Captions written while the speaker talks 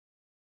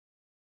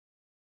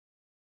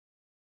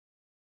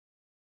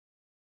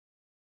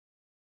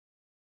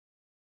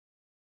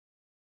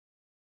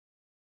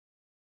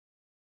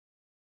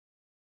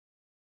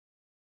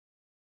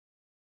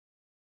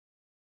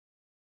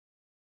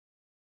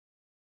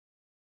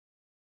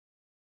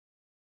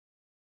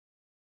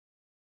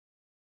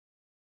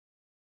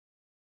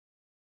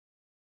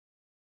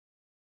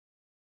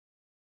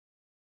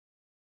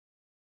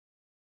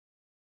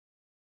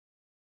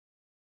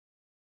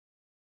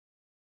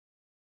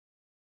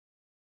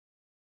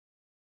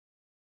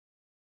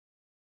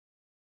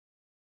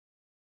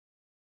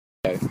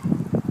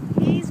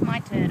go. Here's my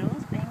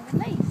turtles being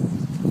released.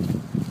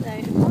 So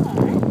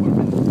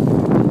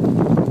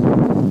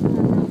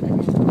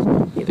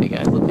Here they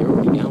go. Look, they're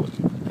already going.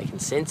 They can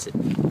sense it.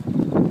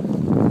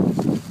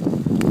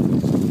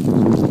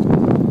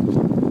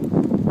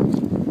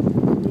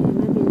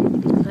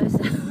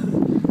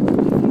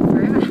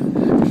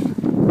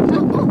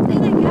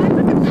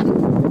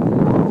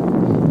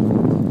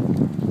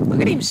 Look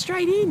at him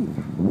straight in.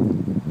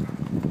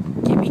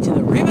 Get me to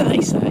the river,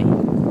 they say.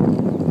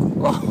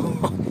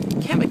 Oh,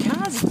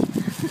 kamikaze.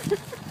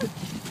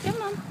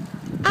 come on.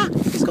 Ah,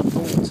 he's got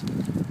thorns. As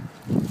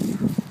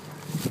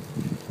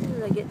soon as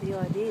they get the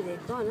idea, they're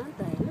gone, aren't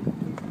they? Look at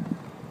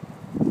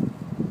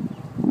them.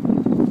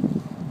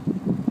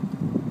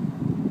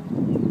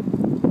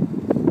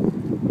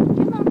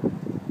 Come on.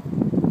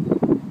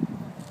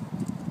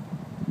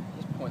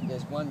 This point,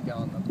 there's one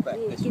going back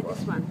Yeah, this get way.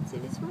 this one. See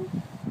this one?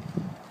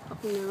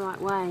 Popping the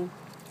right way.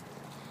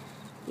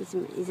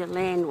 He's a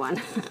land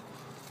one.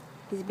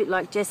 He's a bit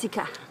like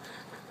Jessica.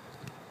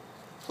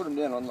 Put them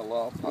down on the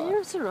lower part. Yeah,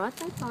 it's all right.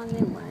 They find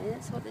their way.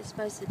 That's what they're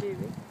supposed to do,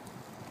 Rick.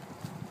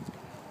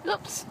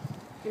 Oops.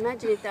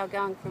 Imagine if they were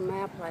going from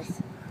our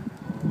place.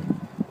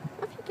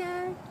 Off you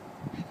go.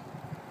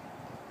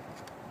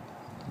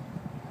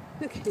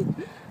 Look at him.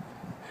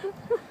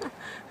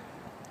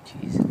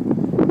 Jeez.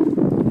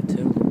 The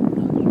turtle.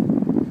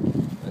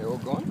 They're all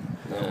gone?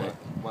 No.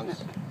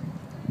 One's...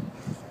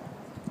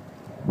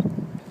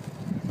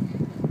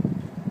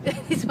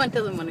 This one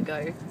doesn't want to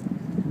go.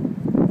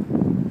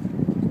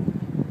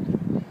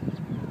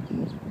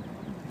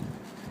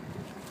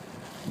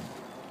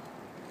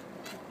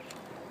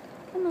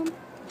 Come on.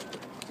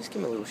 Just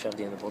give him a little shove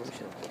down the bottom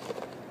shelf.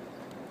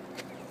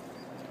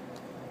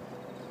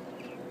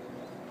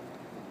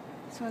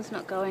 This one's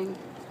not going.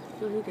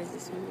 Oh, who goes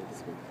this one?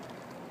 This one.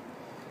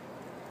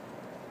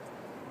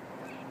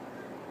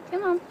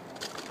 Come on.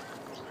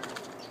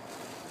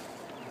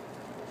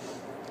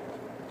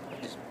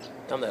 Just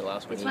done that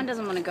last one. This one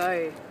doesn't want to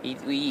go.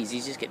 He is.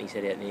 He's just getting his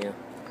head out now.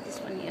 This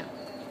one here.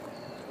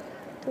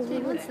 See,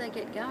 once they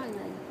get going, they...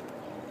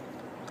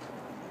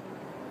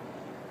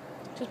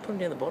 Just put him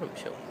down the bottom,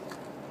 Michelle.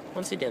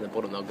 Once they're down the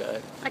bottom, they'll go.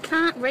 I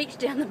can't reach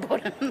down the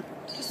bottom.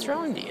 Just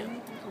throw him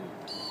down.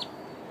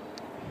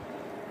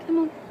 Come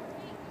on.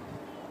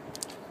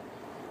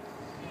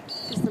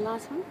 Is this the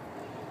last one?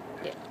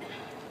 Yeah.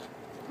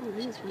 Oh,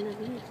 there's one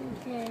over here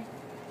too. Yeah.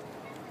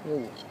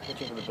 Ooh,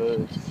 looking for the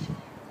birds.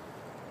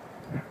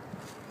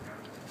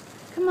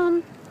 Come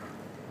on.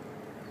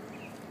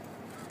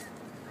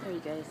 There he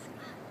goes.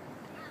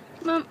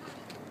 Come on.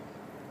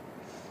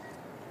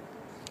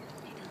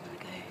 He doesn't want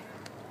to go.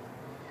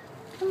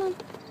 Come on.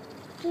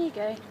 There you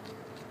go.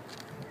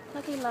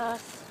 Lucky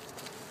last.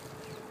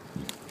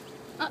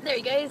 Oh, there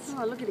he goes.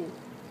 Oh, look at him.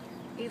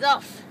 He's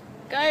off.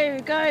 Go,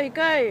 go,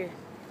 go.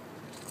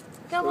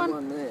 Go Got on.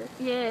 one there.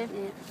 Yeah.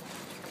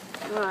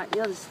 Yeah. Right,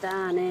 you're the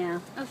star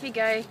now. Off you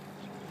go.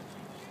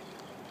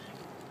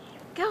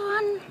 Go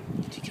on.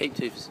 Did you keep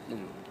two?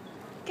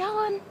 Go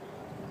on.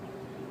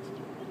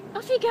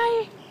 Off you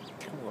go.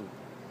 Come on.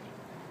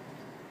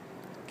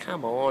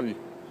 Come on.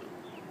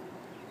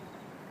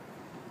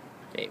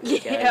 There we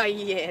Yeah, go.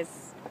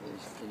 yes.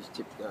 He's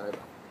tipped over.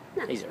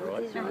 No, He's all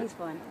right. No, he's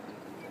fine.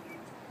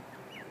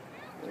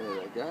 There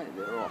they go,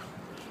 they're off.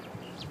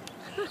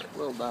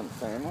 Well done,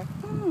 family.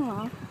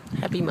 Oh,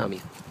 Happy mummy.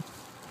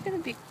 look at the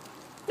big.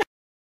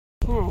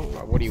 Okay.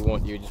 Right, what do you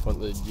want? You just want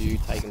you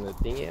taking the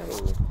thing out,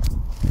 or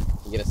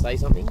you gonna say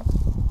something?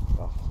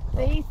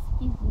 This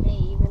is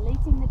me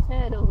releasing the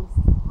turtles.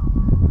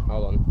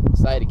 Hold on.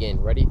 Say it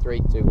again. Ready? 3,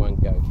 2, 1,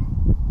 go.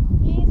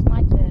 Here's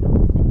my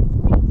turtles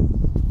being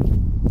released.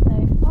 So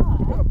You've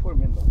got to put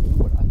them in the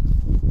water.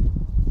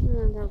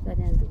 No, they'll go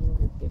down the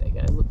water. Here they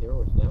go. Look, they're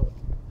already going.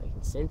 They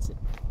can sense it.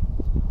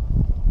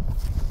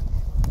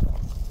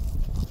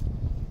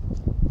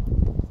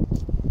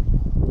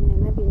 Yeah,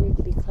 maybe you need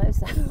to be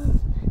closer.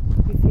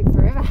 Be fit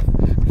forever.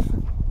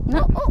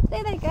 No, oh,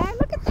 there they go.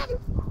 Look at them.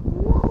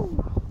 Whoa.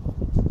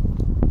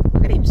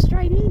 Look at him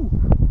straight in.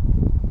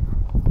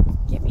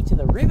 Get me to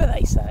the river,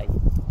 they say.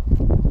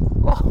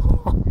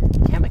 Oh,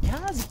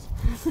 kamikaze.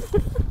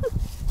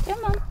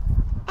 Come on.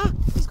 Ah,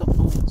 he's got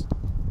thorns.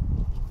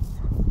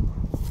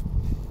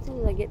 As soon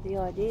as they get the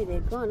idea, they're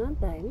gone,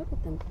 aren't they? Look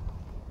at them.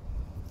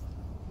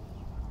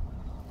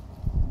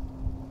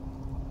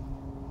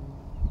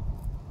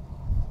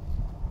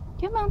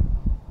 Come on.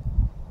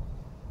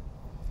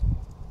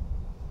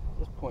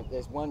 This point,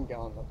 there's one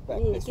going back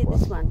Yeah, this get way.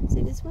 this one.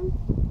 See this one?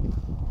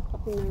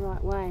 Popping the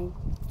right way.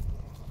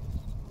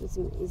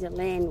 He's a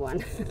land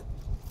one.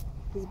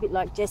 He's a bit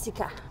like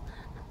Jessica.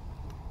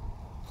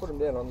 Put them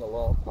down on the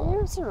lower part.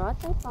 Yeah, it's all right.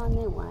 They find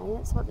their way.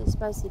 That's what they're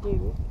supposed to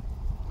do,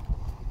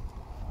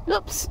 Rick.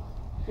 Oops.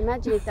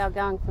 Imagine if they were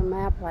going from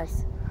our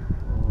place.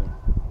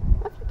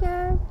 Off you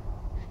go.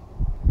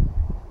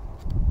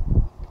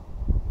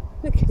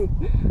 Look at him.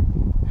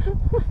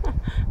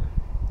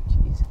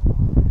 Jeez.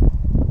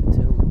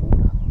 Turtle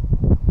water.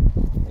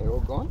 They're all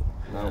gone?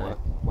 No, No.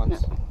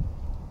 one's...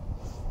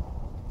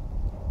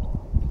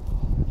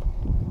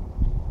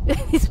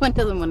 This one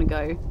doesn't want to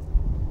go.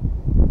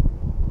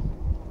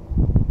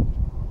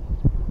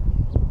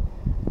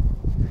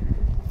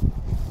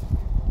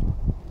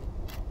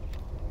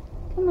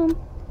 Come on.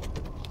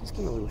 Just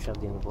give him a little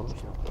shove down the bottom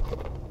shelf.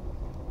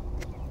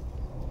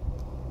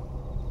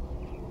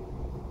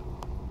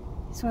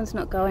 This one's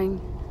not going.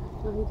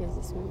 Oh, he goes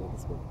this way,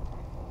 this way.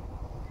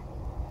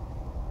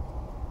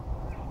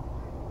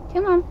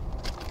 Come on.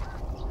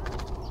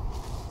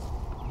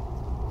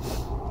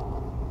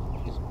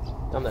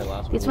 Done that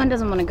last one. This one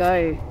doesn't want to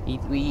go. He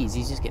is.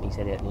 He's just getting his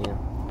head out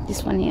now.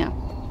 This one here.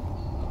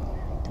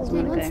 Doesn't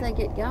want to Once go. they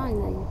get going,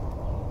 they...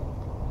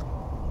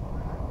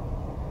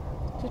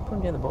 Just put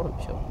him down the bottom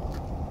shelf.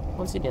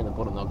 Once they're down the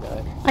bottom, they'll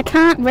go. I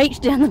can't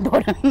reach down the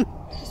bottom.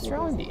 Just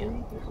throw him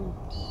down.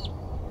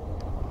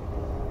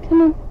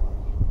 Come on.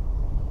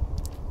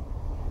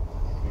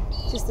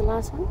 Just the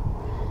last one?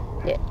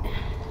 Yeah.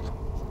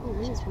 Oh,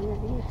 there's one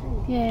over here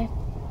too. Yeah.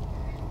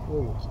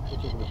 Oh,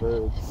 look at the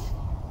birds.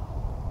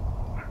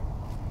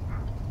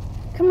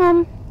 Come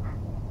on.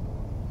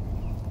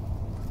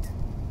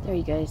 There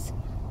he goes.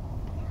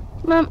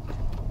 Come on.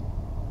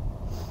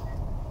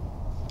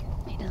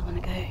 He doesn't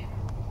want to go.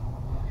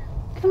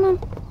 Come on.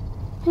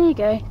 There you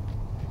go.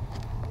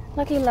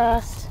 Lucky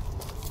last.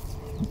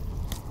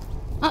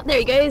 Oh, there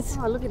he goes.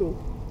 Oh, look at him.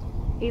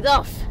 He's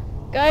off.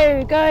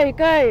 Go, go,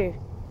 go.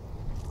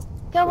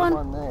 Go on.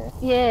 One there.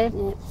 Yeah.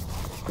 Yep.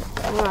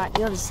 Alright,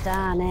 you're the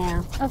star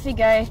now. Off you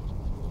go.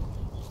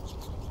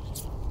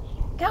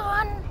 Go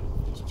on.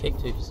 Just check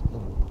too.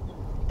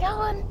 Go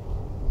on.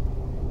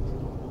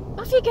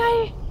 Off you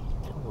go.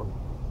 Come on.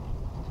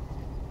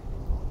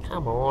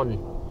 Come on.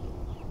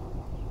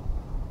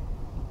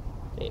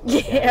 There we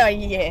go. Yeah,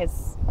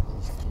 yes.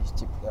 He's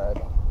tipped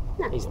over.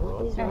 No, He's all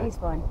right. He's No, right. he's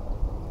fine.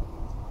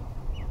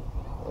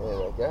 There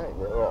they go.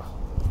 They're off.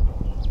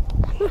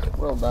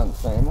 Well done,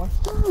 family.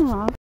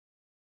 Oh.